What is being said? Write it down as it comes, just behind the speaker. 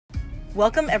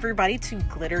Welcome, everybody, to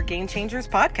Glitter Game Changers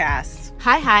podcast.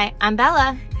 Hi, I'm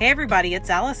Bella. Hey, everybody, it's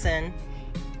Allison.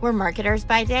 We're marketers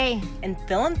by day and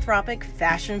philanthropic,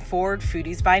 fashion-forward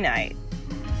foodies by night.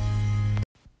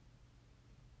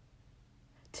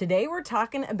 Today, we're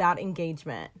talking about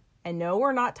engagement. And no,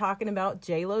 we're not talking about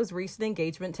J-Lo's recent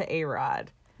engagement to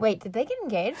A-Rod. Wait, did they get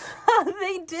engaged?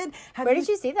 They did. Where did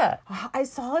you see that? I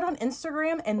saw it on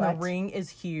Instagram, and the ring is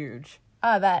huge. Oh,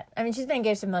 I bet. I mean, she's been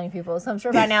engaged to a million people, so I'm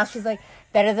sure by now she's like,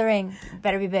 better the ring,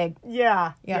 better be big.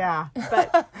 Yeah.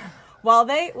 But while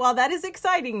that is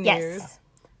exciting news,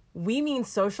 we mean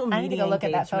social media. I need to go look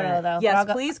at that photo, though.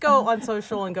 Yes, please go on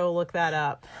social and go look that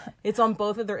up. It's on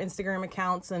both of their Instagram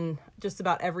accounts and just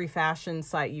about every fashion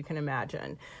site you can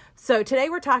imagine. So today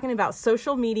we're talking about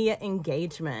social media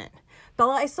engagement.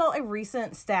 Bella, I saw a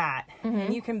recent stat,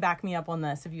 and you can back me up on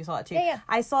this if you saw it too. Yeah.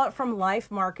 I saw it from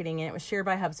Life Marketing, and it was shared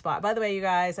by HubSpot. By the way, you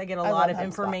guys, I get a lot of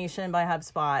information by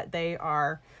HubSpot. They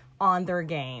are on their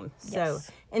game. Yes. So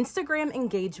Instagram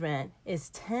engagement is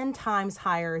 10 times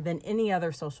higher than any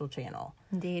other social channel.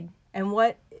 Indeed. And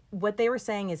what they were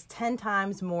saying is 10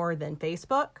 times more than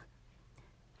Facebook,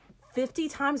 50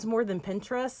 times more than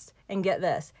Pinterest, and get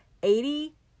this,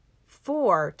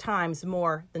 84 times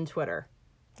more than Twitter.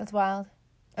 That's wild.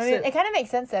 I mean, it kind of makes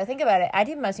sense, though. Think about it. I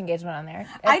do most engagement on there.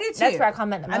 I do, too. That's where I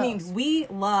comment the most. I mean, we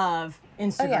love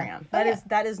Instagram.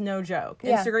 That is no joke.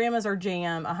 Yeah. Instagram is our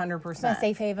jam, 100%. It's my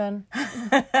safe haven.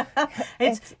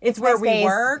 it's where we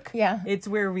work. Yeah. It's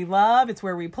where we love. It's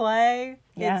where we play.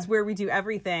 Yeah. It's where we do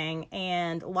everything.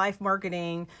 And Life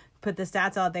Marketing put the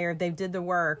stats out there. They did the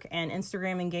work, and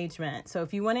Instagram engagement. So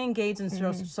if you want to engage in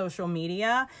social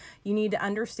media, you need to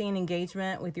understand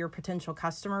engagement with your potential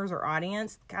customers or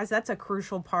audience. Guys, that's a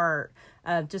crucial part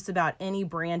of just about any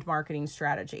brand marketing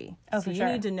strategy. Oh, so for sure.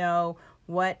 You need to know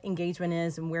what engagement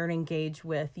is and where to engage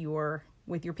with your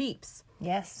peeps.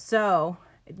 Yes. So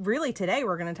really today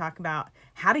we're going to talk about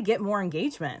how to get more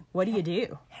engagement. What do you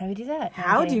do? How do we do that?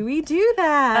 How do we do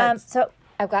that? So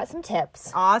I've got some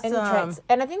tips. Awesome. And tricks.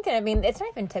 And I think that, it's not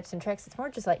even tips and tricks. It's more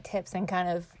just like tips and kind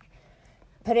of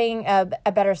putting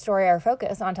a better story or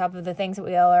focus on top of the things that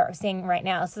we all are seeing right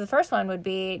now. So the first one would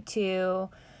be to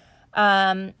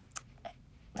talk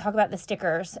about the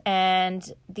stickers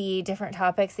and the different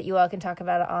topics that you all can talk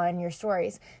about on your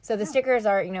stories. So the stickers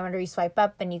are, whenever you swipe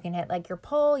up and you can hit like your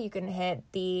poll, you can hit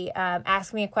the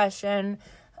ask me a question.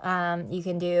 You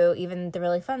can do even the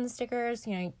really fun stickers,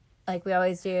 like we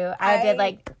always do. I did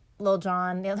like Lil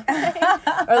Jon the other day,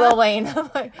 or Lil Wayne.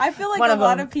 I feel like a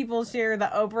lot of people share the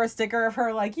Oprah sticker of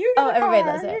her, like, you get a car, everybody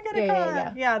does it. You get a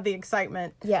car. Yeah, the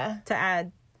excitement to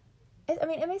add.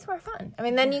 It makes it more fun.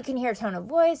 Then you can hear tone of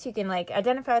voice. You can like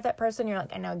identify with that person. You're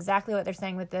like, I know exactly what they're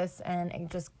saying with this, and it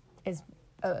just is.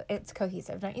 It's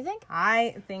cohesive, don't you think?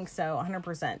 I think so,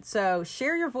 100%. So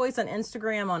share your voice on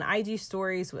Instagram, on IG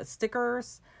stories with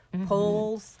stickers,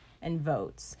 polls, and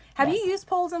votes. Have you used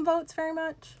polls and votes very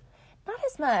much? Not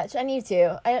as much. I need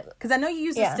to. Because I know you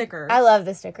use the stickers. I love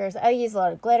the stickers. I use a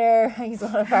lot of glitter. I use a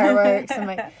lot of fireworks.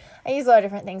 I use a lot of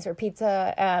different things for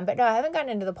pizza. But no, I haven't gotten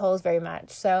into the polls very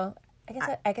much. So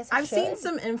I guess I've seen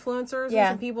some influencers and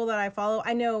some people that I follow.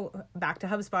 I know, back to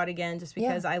HubSpot again, just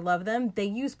because I love them. They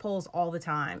use polls all the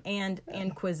time and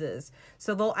quizzes.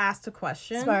 So they'll ask a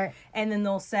question. Smart. And then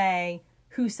they'll say,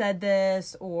 who said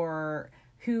this, or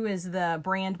who is the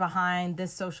brand behind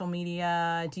this social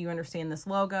media? Do you understand this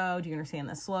logo? Do you understand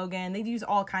this slogan? They use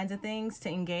all kinds of things to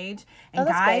engage. And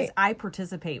guys, great. I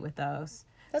participate with those.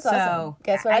 That's awesome.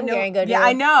 Guess what I'm hearing go do? Yeah,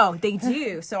 I know. They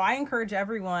do. So I encourage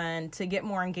everyone to get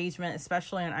more engagement,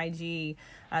 especially on IG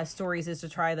stories, is to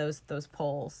try those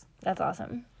polls. That's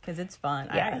awesome. Because it's fun.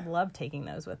 Yeah. I love taking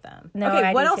those with them. No,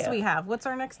 okay, what else do we have? What's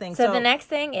our next thing? So the next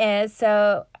thing is,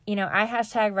 I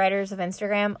hashtag writers of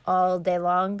Instagram all day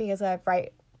long because I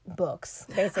write books,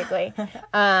 basically.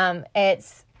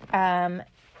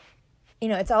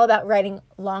 It's all about writing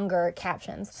longer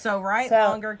captions. So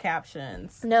longer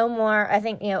captions. No more. I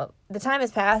think, the time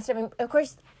has passed. Of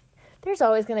course, there's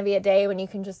always going to be a day when you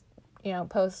can just,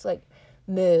 post like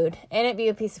mood and it be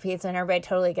a piece of pizza and everybody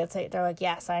totally gets it. They're like,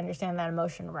 yes, I understand that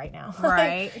emotion right now.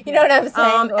 Right. You know what I'm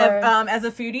saying? As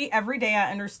a foodie, every day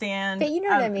I understand but you know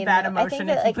what I mean, that emotion.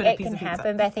 I think that it can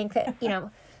happen, but I think that,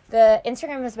 the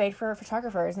Instagram was made for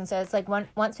photographers. And so it's like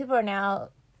once people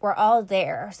we're all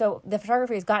there. So the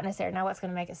photography has gotten us there. Now what's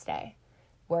going to make us stay?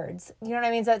 Words. You know what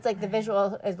I mean? So it's like the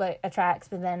visual is what attracts,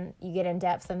 but then you get in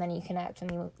depth and then you connect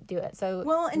and you do it. So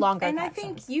longer captions. I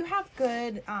think you have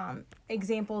good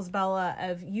examples, Bella,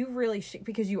 of you really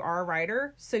because you are a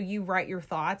writer, so you write your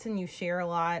thoughts and you share a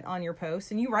lot on your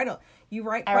posts, and I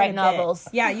write novels.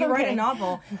 Yeah, you write a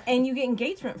novel and you get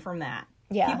engagement from that.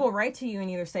 people write to you and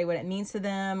either say what it means to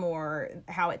them or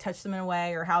how it touched them in a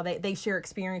way or how they share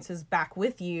experiences back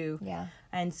with you. Yeah.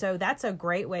 And so that's a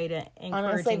great way to encourage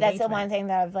Honestly, engagement. that's the one thing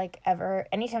that I've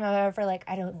anytime I've ever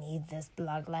I don't need this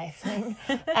blog life thing.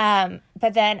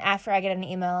 But then after I get an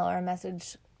email or a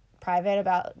message private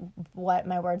about what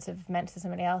my words have meant to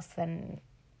somebody else, then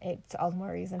it's all the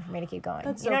more reason for me to keep going.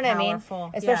 That's you know so what powerful. I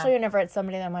mean? Especially whenever it's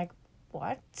somebody that I'm like,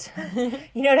 what?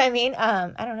 You know what I mean?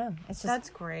 I don't know. It's just, that's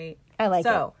great. I like it.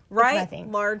 So, It's my write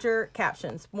thing. larger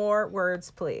captions. More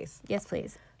words, please. Yes,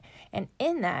 please. And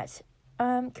in that,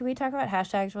 can we talk about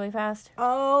hashtags really fast?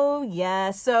 Oh,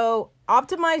 yeah. So,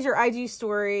 optimize your IG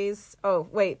stories. Oh,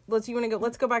 wait. Let's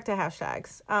go back to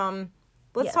hashtags.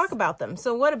 Let's Yes. talk about them.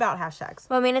 So, what about hashtags?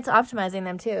 Well, I mean, it's optimizing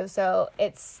them too. So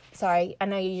sorry, I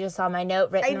know you just saw my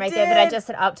note written I right there, but I did. just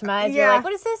said optimize. Yeah. You're like, what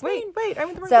does this Wait, mean? I'm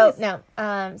in the wrong So place.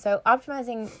 no, so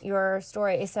optimizing your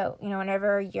story. So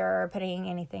whenever you're putting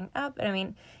anything up, and I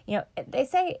mean, they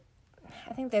say,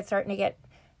 I think they're starting to get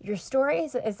your story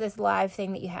is this live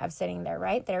thing that you have sitting there,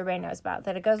 right? That everybody knows about.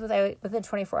 That it goes within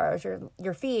 24 hours.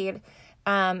 Your feed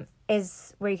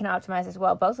is where you can optimize as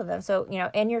well, both of them. So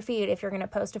in your feed, if you're going to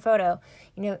post a photo,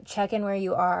 check in where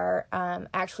you are.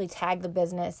 Actually tag the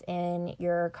business in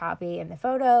your copy in the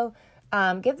photo.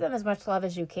 Give them as much love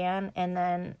as you can, and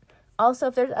then also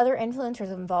if there's other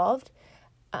influencers involved,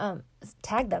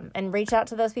 tag them and reach out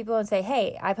to those people and say,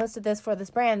 hey, I posted this for this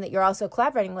brand that you're also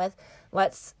collaborating with.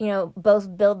 Let's,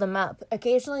 both build them up.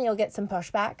 Occasionally you'll get some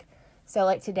pushback. So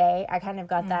like today, I kind of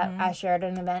got that. I shared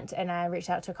an event and I reached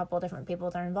out to a couple of different people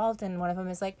that are involved. And one of them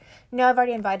is like, no, I've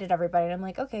already invited everybody. And I'm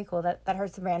like, okay, cool. That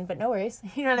hurts the brand, but no worries.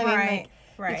 You know what I mean?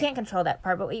 Right. You can't control that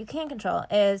part, but what you can control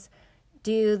is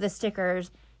do the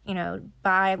stickers,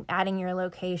 by adding your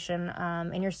location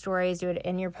in your stories, do it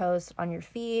in your post on your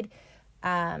feed.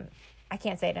 I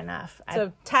can't say it enough.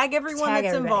 So tag everyone Tag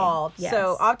that's everybody. involved. Yes.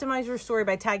 So optimize your story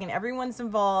by tagging everyone's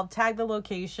involved, tag the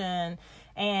location,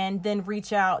 and then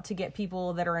reach out to get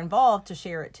people that are involved to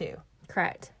share it too.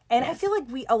 Correct. And Yes. I feel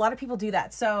like a lot of people do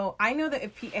that. So I know that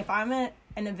if I'm at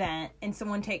an event and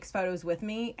someone takes photos with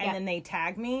me and then they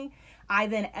tag me, I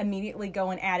then immediately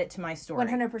go and add it to my story.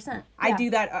 100%. I do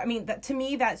that. I mean, to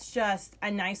me, that's just a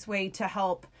nice way to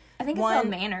help. I think it's called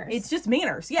manners. It's just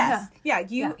manners. Yes. Yeah.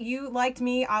 You liked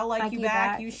me. I'll like you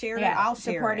back. You shared it. I'll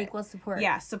share support it. Equals support.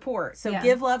 Yeah. Support. So Yeah.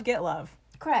 give love, get love.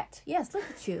 Correct. Yes. Look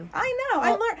at you. I know.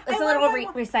 Well, I learned. It's I a learned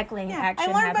little by recycling action.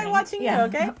 I learned happening. by watching Yeah. you.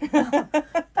 Okay.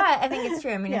 But I think it's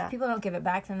true. I mean, Yeah. if people don't give it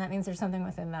back, then that means there's something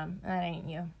within them. And that ain't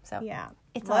you. So Yeah.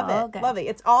 It's love all it. good. Love it.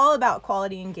 It's all about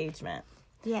quality engagement.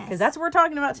 yes, Because that's what we're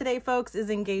talking about today, folks,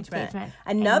 is engagement.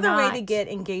 Another And way not- to get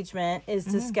engagement is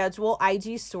to schedule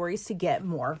IG stories to get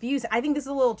more views. I think this is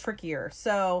a little trickier.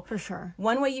 So for sure.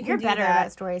 one way you can You're do better that.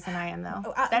 at stories than I am, though.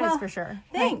 Well, That is for sure.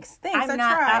 Thanks. Thanks. I'm I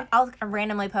not. try. I'll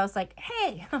randomly post like,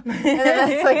 "Hey," and then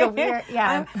that's like a weird.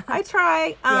 Yeah, I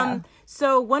try. Yeah.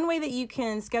 So one way that you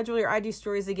can schedule your IG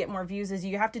stories to get more views is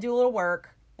you have to do a little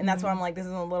work. And that's why I'm like, this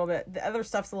is a little bit, the other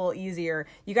stuff's a little easier.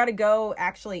 You got to go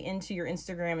actually into your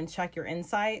Instagram and check your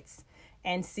insights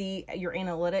and see your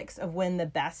analytics of when the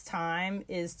best time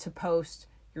is to post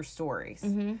your stories.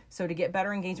 So to get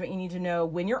better engagement, you need to know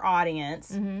when your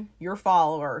audience, your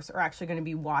followers are actually going to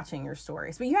be watching your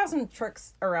stories. But you have some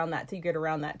tricks around that to get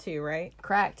around that too, right?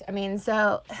 correct. I mean,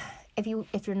 so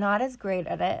if you're not as great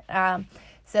at it,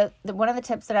 so one of the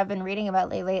tips that I've been reading about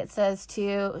lately, it says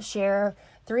to share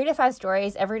 3 to 5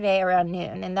 stories every day around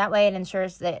noon, and that way it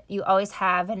ensures that you always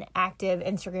have an active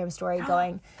Instagram story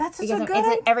going. That's such because a good it's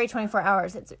idea. every 24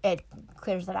 hours. It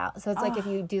clears it out. So it's like if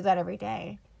you do that every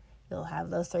day, you'll have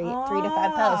those 3 to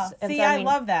 5 posts. And See, so, I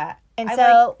love that. And I so,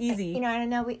 like easy. and I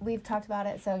know we've talked about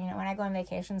it. So, when I go on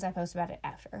vacations, I post about it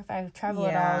after. If I travel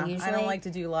at Yeah, all, usually. I don't like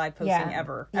to do live posting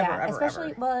ever,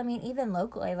 especially, ever. well, I mean, even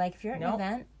locally, like if you're at an Nope.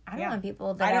 event, I don't Yeah. want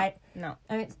people that No.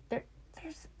 I mean,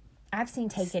 there's, I've seen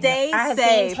Taken. Stay I have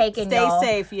safe. Seen Taken, Stay y'all.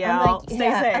 safe, I'm y'all. like, Stay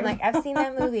safe. I'm like, I've seen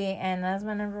that movie, and that's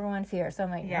my number one fear. So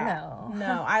I'm like, no.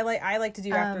 No, I like to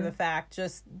do after the fact,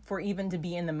 just for even to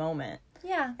be in the moment.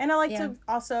 Yeah. And I like Yeah. to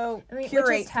also I mean, which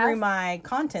curate is tough through my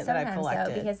content that I've Sometimes,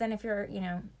 collected. though, because then if you're,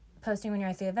 posting when you're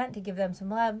at the event to give them some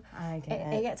love, I get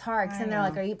it gets hard. Because then they're know.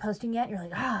 like, are you posting yet? You're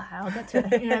like, I'll get to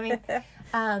it. You know what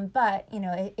I mean? But,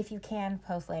 if you can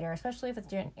post later, especially if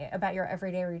it's about your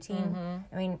everyday routine,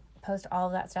 I mean, post all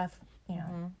of that stuff,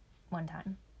 one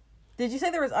time. Did you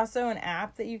say there was also an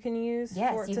app that you can use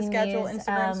Yes, you to can schedule use,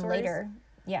 Instagram stories? Later.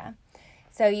 Yeah.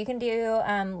 So you can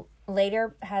do,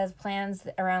 Later has plans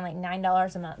around like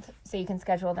 $9 a month. So you can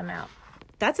schedule them out.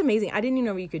 That's amazing. I didn't even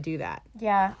know you could do that.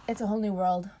 Yeah. It's a whole new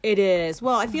world. It is.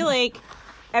 Well, I feel like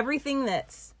everything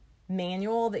that's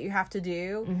manual that you have to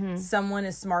do, someone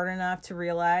is smart enough to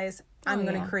realize, I'm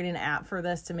going to create an app for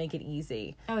this to make it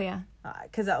easy. Oh, yeah.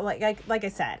 Because like I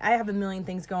said, I have a million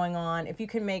things going on. If you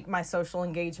can make my social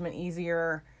engagement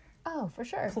easier, oh, for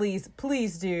sure,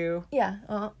 please do. Yeah.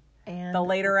 Well, and the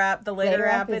Later app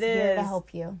it is here to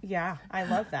help you. Yeah, I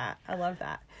love that.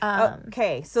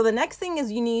 Okay, so the next thing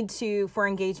is you need to, for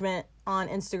engagement on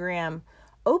Instagram,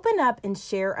 open up and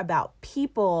share about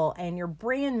people and your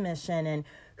brand mission and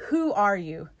who are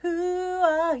you? Who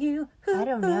are you? I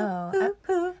don't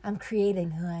know. I'm creating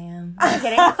who I am. I'm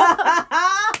kidding.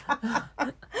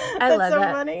 I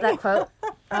love that quote.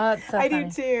 Oh, it's so funny. I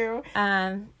do too.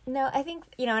 No, I think,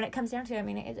 and it comes down to,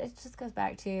 it just goes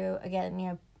back to, again,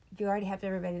 you already have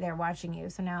everybody there watching you.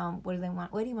 So now what do they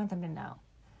want? What do you want them to know?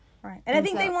 Right. And I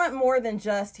think they want more than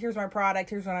just, here's my product,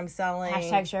 here's what I'm selling.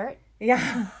 Hashtag shirt.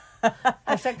 Yeah.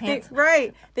 Hashtag pants.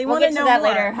 They want to know that more.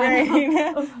 Later.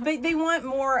 Right? But they want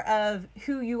more of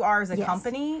who you are as a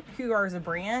company, who you are as a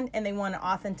brand, and they want an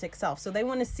authentic self. So they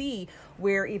want to see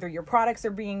where either your products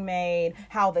are being made,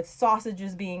 how the sausage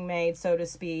is being made, so to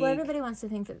speak. Well, everybody wants to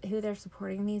think that who they're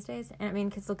supporting these days. And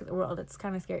because look at the world, it's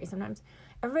kind of scary sometimes.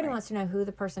 Everybody wants to know who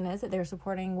the person is that they're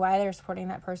supporting, why they're supporting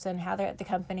that person, how they're at the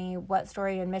company, what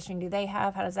story and mission do they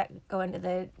have, how does that go into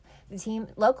the team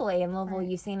locally in Louisville.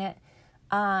 You've seen it.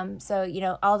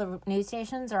 So, all the news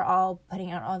stations are all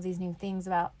putting out all these new things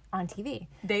on TV.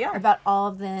 They are. About all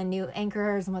of the new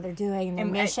anchors and what they're doing and their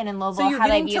mission in Louisville, how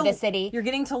they view the city. You're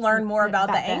getting to learn more about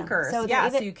the anchors. So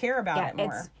you care about it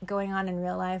more. It's going on in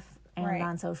real life and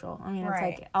on social. It's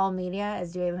like all media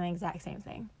is doing the exact same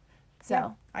thing.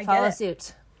 So follow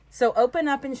suit. So open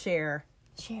up and share.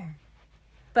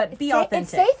 But be authentic.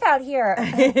 It's safe out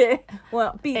here.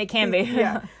 Well, it can be.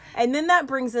 Yeah. And then that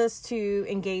brings us to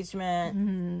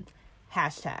engagement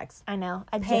hashtags. I know.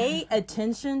 Pay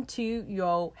attention to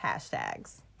your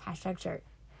hashtags. Hashtag shirt.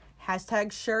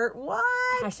 Hashtag shirt. What?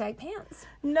 Hashtag pants.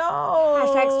 No.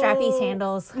 Hashtag strappy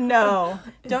sandals. No.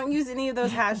 Don't use any of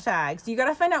those hashtags. You got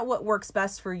to find out what works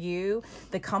best for you,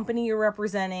 the company you're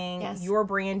representing, your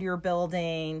brand you're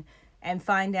building, and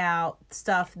find out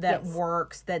stuff that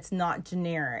works that's not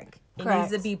generic. It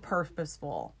needs to be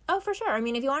purposeful. Oh, for sure.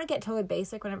 If you want to get totally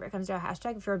basic whenever it comes to a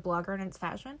hashtag, if you're a blogger and it's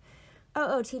fashion,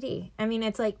 OOTD.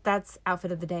 It's like that's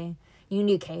outfit of the day. You can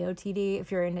do KOTD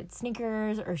if you're into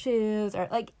sneakers or shoes or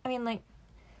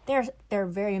there are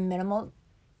very minimal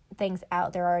things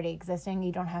out there already existing.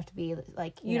 You don't have to be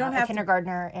like you don't have a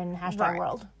kindergartner in hashtag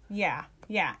world. Yeah.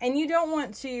 And you don't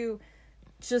want to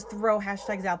just throw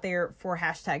hashtags out there for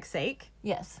hashtag's sake.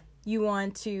 Yes. You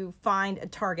want to find a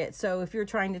target. So if you're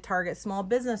trying to target small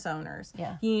business owners,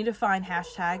 you need to find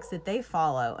hashtags that they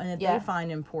follow and that they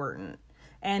find important.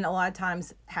 And a lot of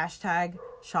times, hashtag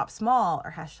shop small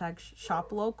or hashtag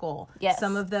shop local. Yes.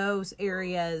 Some of those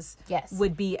areas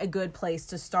would be a good place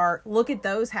to start. Look at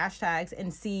those hashtags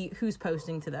and see who's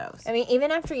posting to those. Even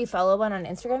after you follow one on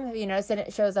Instagram, have you noticed that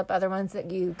it shows up other ones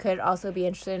that you could also be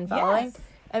interested in following? Yes.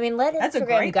 Let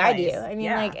Instagram guide you.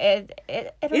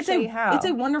 It'll show you how. It's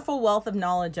a wonderful wealth of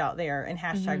knowledge out there in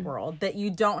hashtag world that you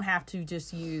don't have to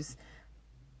just use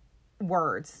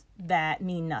words that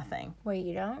mean nothing. Wait,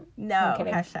 you don't? No.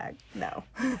 Hashtag. No.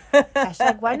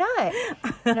 Hashtag, why not?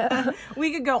 No.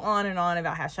 We could go on and on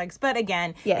about hashtags. But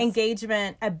again,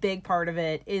 engagement, a big part of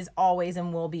it is always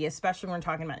and will be, especially when we're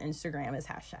talking about Instagram, is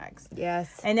hashtags.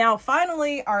 Yes. And now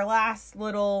finally, our last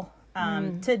little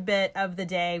tidbit of the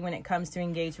day when it comes to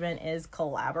engagement is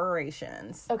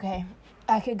collaborations. Okay.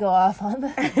 I could go off on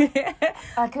that.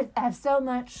 I could have so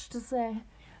much to say,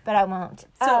 but I won't.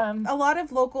 So a lot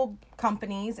of local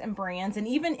companies and brands and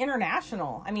even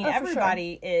international,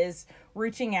 everybody is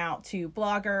reaching out to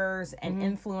bloggers and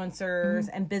influencers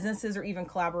and businesses are even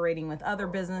collaborating with other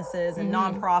businesses and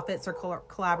nonprofits are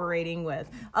collaborating with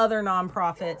other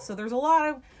nonprofits. So there's a lot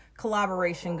of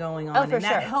collaboration going on and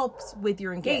that helps with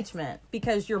your engagement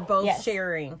because you're both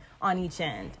sharing on each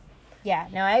end. Yeah,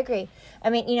 no, I agree.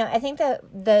 I think that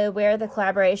where the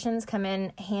collaborations come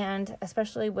in hand,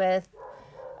 especially with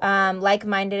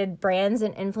like-minded brands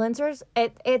and influencers,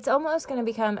 it's almost going to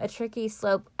become a tricky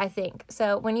slope, I think.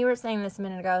 So when you were saying this a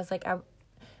minute ago, I was like, I'm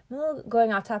a little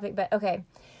going off topic, but okay.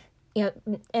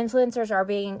 Influencers are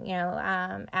being,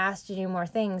 asked to do more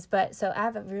things. But so I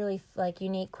have a really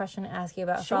unique question to ask you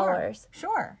about followers.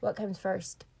 Sure. What comes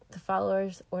first, the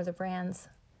followers or the brands?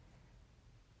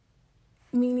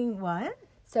 Meaning what?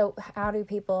 So how do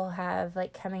people have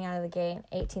coming out of the gate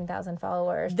 18,000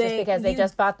 followers just because they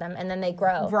just bought them and then they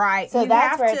grow? Right. So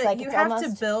that's where it's you have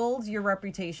to build your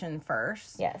reputation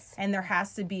first. Yes. And there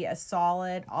has to be a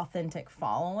solid, authentic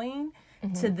following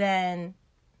to then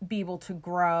be able to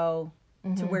grow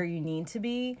to where you need to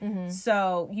be.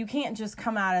 So you can't just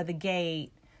come out of the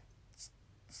gate.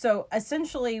 So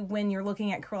essentially, when you're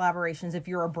looking at collaborations, if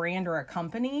you're a brand or a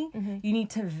company, you need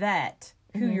to vet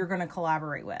who you're going to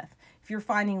collaborate with. If you're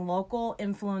finding local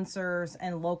influencers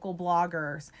and local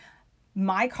bloggers,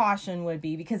 my caution would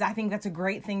be, because I think that's a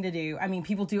great thing to do. I mean,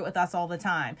 people do it with us all the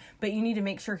time, but you need to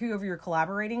make sure whoever you're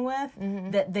collaborating with,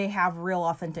 that they have real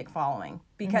authentic following.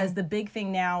 Because the big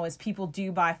thing now is people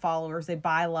do buy followers, they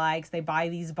buy likes, they buy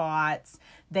these bots,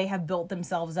 they have built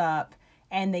themselves up,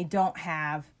 and they don't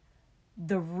have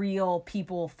the real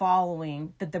people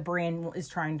following that the brand is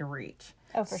trying to reach.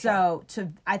 Oh, for sure. So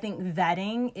I think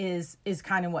vetting is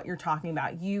kind of what you're talking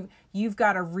about. You've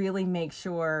got to really make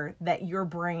sure that your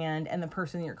brand and the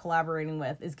person you're collaborating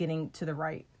with is getting to the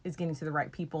right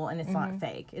people, and it's not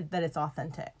fake, that it's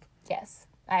authentic. Yes,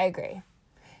 I agree.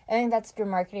 I think that's your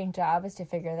marketing job, is to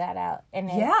figure that out. And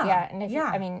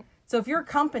So if you're a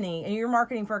company and you're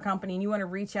marketing for a company and you want to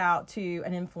reach out to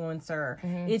an influencer,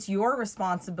 it's your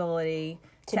responsibility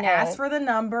to ask for the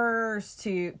numbers,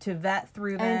 to vet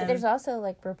through them. And there's also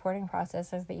like reporting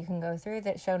processes that you can go through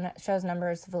that shows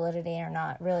numbers validity or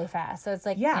not really fast. So it's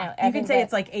like, you can say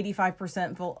it's like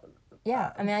 85%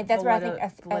 yeah, I mean, like, that's where I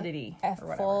think validity a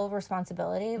full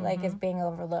responsibility, like, is being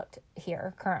overlooked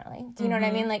here currently. Do you know what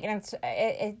I mean? Like, and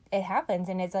it happens,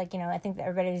 and it's like, I think that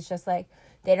everybody's just like,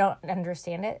 they don't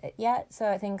understand it yet. So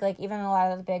I think, like, even a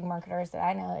lot of the big marketers that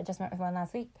I know, I just met with one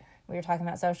last week. We were talking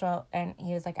about social, and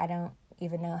he was like, I don't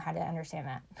even know how to understand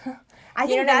that. I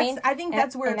think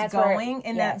that's where it's going,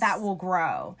 and that will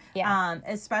grow. Yeah.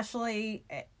 Especially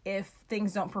if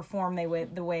things don't perform the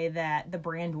way that the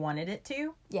brand wanted it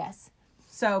to. Yes.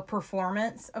 So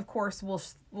performance, of course,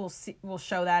 will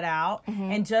show that out.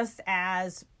 And just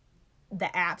as the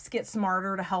apps get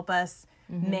smarter to help us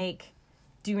make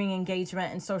doing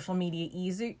engagement and social media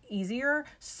easier,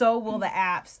 so will the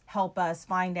apps help us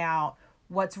find out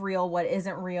what's real, what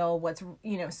isn't real,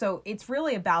 so it's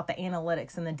really about the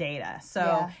analytics and the data.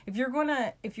 So if you're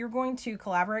going to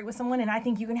collaborate with someone, and I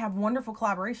think you can have wonderful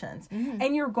collaborations,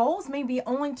 and your goals may be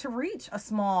only to reach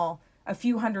a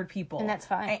few hundred people. And that's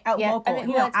fine. Local. I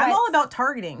mean, I'm all about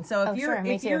targeting. So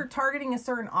if you're targeting a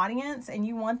certain audience and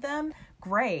you want them,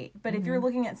 great. But if you're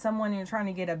looking at someone and you're trying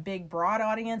to get a big, broad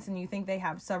audience and you think they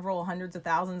have several hundreds of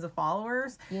thousands of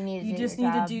followers, you just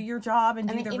need to do your job and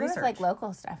do the research. Even with, like,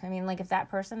 local stuff. I mean, like, if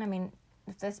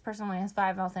this person only has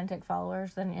 5 authentic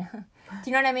followers, then do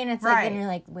you know what I mean? It's like, then you're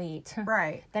like, wait.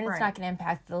 Right. Then it's not going to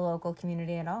impact the local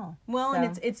community at all. Well, so.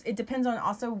 And it depends on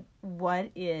also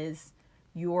what is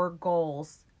your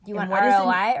goals. Do you want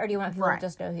ROI, or do you want people to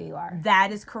just know who you are?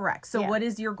 That is correct. So what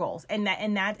is your goals? And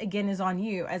that again is on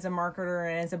you as a marketer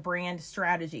and as a brand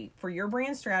strategy. For your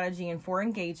brand strategy and for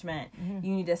engagement,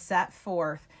 you need to set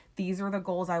forth, these are the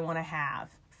goals I want to have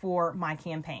for my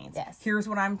campaigns. Yes. Here's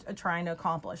what I'm trying to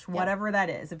accomplish, whatever that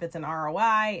is. If it's an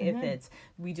ROI, if it's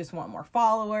we just want more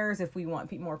followers, if we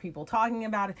want more people talking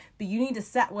about it, but you need to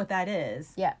set what that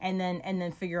is, and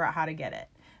then figure out how to get it.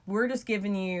 We're just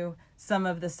giving you some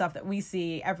of the stuff that we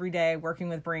see every day working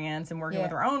with brands and working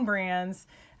with our own brands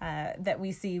that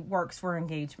we see works for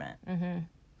engagement. And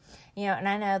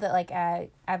I know that, like,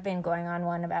 I've been going on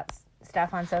one about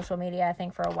stuff on social media, I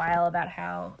think, for a while, about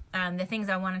how the things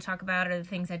I want to talk about are the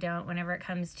things I don't whenever it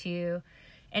comes to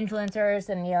influencers.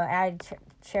 And, I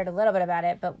shared a little bit about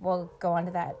it, but we'll go on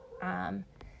to that on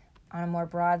a more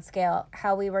broad scale.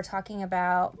 How we were talking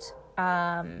about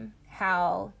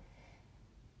how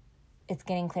it's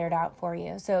getting cleared out for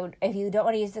you. So if you don't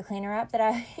want to use the cleaner app that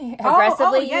I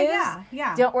aggressively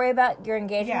use, don't worry about your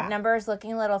engagement numbers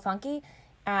looking a little funky.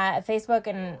 Facebook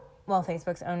and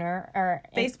Facebook's owner, or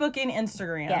Facebook and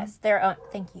Instagram. Yes, they're owned.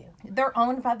 Thank you. They're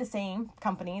owned by the same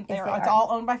company. It's all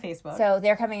owned by Facebook. So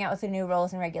they're coming out with the new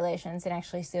rules and regulations and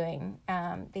actually suing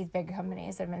these big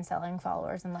companies that have been selling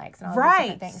followers and likes and all these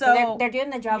different things. So they're doing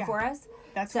the job for us.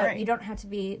 That's so great. you don't have to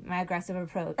be my aggressive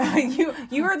approach.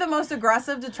 You are the most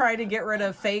aggressive to try to get rid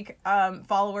of fake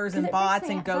followers and bots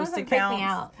and ghost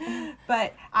accounts.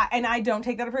 But I don't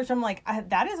take that approach. I'm like,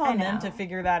 that is on them to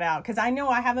figure that out, because I know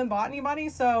I haven't bought anybody,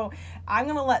 so I'm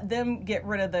gonna let them get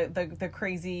rid of the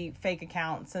crazy fake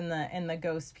accounts and the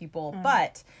ghost people.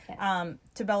 But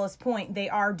to Bella's point, they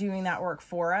are doing that work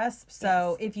for us.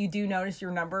 So if you do notice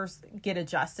your numbers get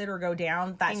adjusted or go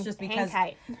down, that's just because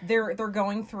they're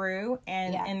going through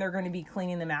and they're going to be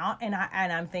cleaning them out. And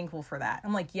I'm thankful for that.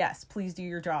 I'm like, yes, please do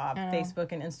your job.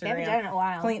 Facebook and Instagram. They haven't done it in a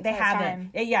while. They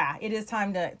haven't. It is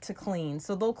time to clean.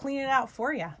 So they'll clean it out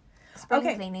for you.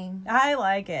 Spring cleaning. I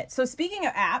like it. So speaking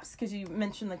of apps, because you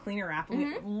mentioned the cleaner app,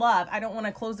 we love, I don't want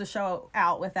to close the show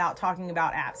out without talking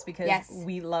about apps because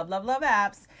we love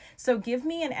apps. So give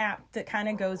me an app that kind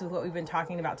of goes with what we've been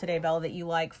talking about today, Bella, that you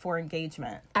like for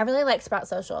engagement. I really like Sprout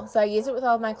Social. So I use it with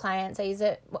all of my clients.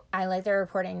 I like their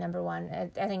reporting, number one.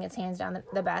 I think it's hands down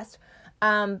the best.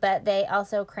 But they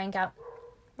also crank out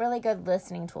really good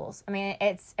listening tools. I mean,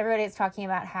 everybody's talking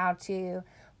about how to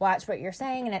watch what you're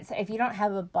saying, and it's if you don't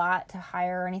have a bot to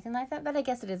hire or anything like that, but I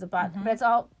guess it is a bot, but it's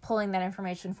all pulling that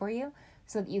information for you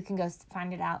so that you can go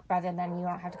find it out rather than you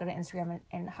don't have to go to Instagram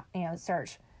and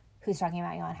search who's talking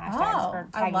about you on hashtags or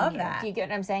tagging I love you. that. Do you get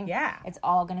what I'm saying? Yeah. It's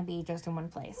all going to be just in one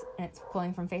place, and it's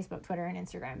pulling from Facebook, Twitter, and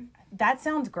Instagram. That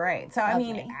sounds great. So, Lovely.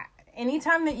 I mean,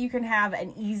 anytime that you can have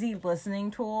an easy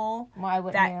listening tool, Why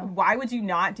would you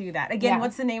not do that? Again,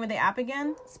 what's the name of the app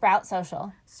again? Sprout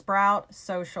Social. Sprout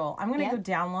Social. I'm going to go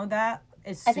download that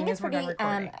as soon as we're done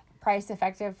recording. Price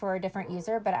effective for a different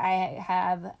user, but I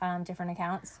have different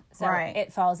accounts, so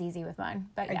it falls easy with mine.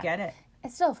 But I get it.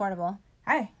 It's still affordable.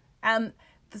 Hey,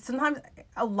 sometimes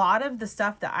a lot of the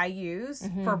stuff that I use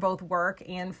for both work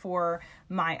and for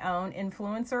my own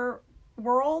influencer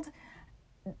world,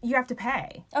 you have to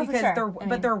pay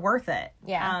because they're worth it.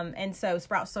 Yeah. And so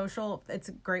Sprout Social, it's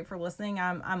great for listening.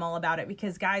 I'm all about it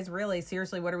because guys, really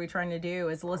seriously, what are we trying to do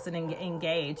is listen and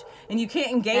engage. And you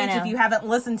can't engage if you haven't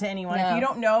listened to anyone. No. If you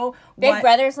don't know Big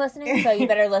Brother's listening, so you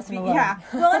better listen alone. Yeah.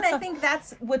 Well, and I think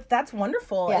that's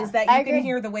wonderful is that you can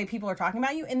hear the way people are talking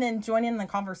about you and then join in the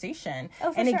conversation.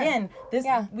 Oh, for and sure. again,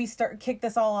 we kick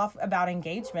this all off about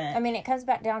engagement. I mean, it comes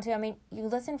back down to, you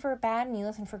listen for bad and you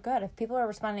listen for good. If people are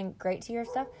responding great to your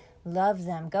stuff, love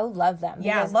them. Go love them.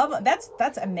 Yeah, love them. That's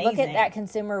amazing. Look at that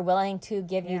consumer willing to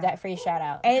give you that free shout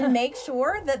out. And make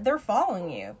sure that they're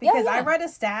following you. Because I read a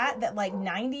stat that like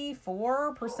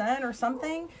 94% or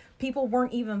something, people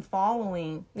weren't even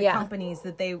following the companies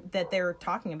that they're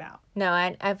talking about. No,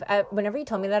 I whenever you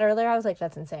told me that earlier, I was like,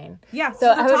 that's insane. Yeah. So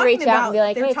I would reach out and be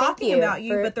like, they're hey, talking about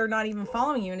you, but they're not even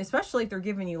following you. And especially if they're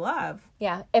giving you love.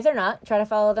 Yeah. If they're not, try to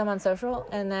follow them on social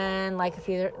and then like a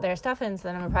few of their stuff and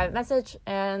send them a private message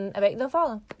and I bet they'll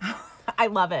follow. I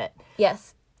love it.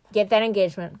 Yes. Get that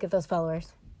engagement. Get those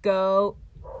followers. Go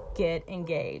get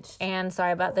engaged. And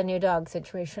sorry about the new dog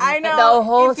situation. I know. The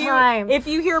whole time. If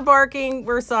you hear barking,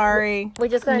 we're sorry. We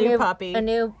just got a new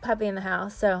puppy in the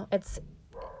house, so it's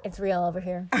real over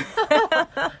here.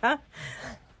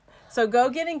 So go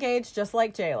get engaged just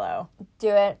like J-Lo. Do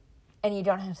it, and you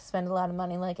don't have to spend a lot of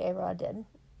money like A-Rod did.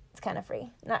 It's kind of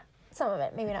free. Not some of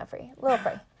it, maybe not free. A little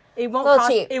free. It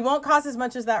won't cost as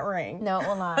much as that ring. No, it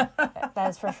will not. That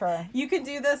is for sure. You can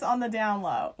do this on the down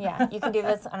low. Yeah, you can do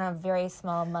this on a very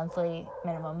small monthly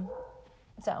minimum.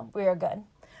 So we are good.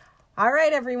 All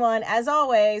right, everyone. As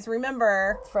always,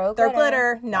 remember, throw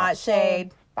glitter, not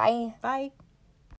shade. Bye. Bye.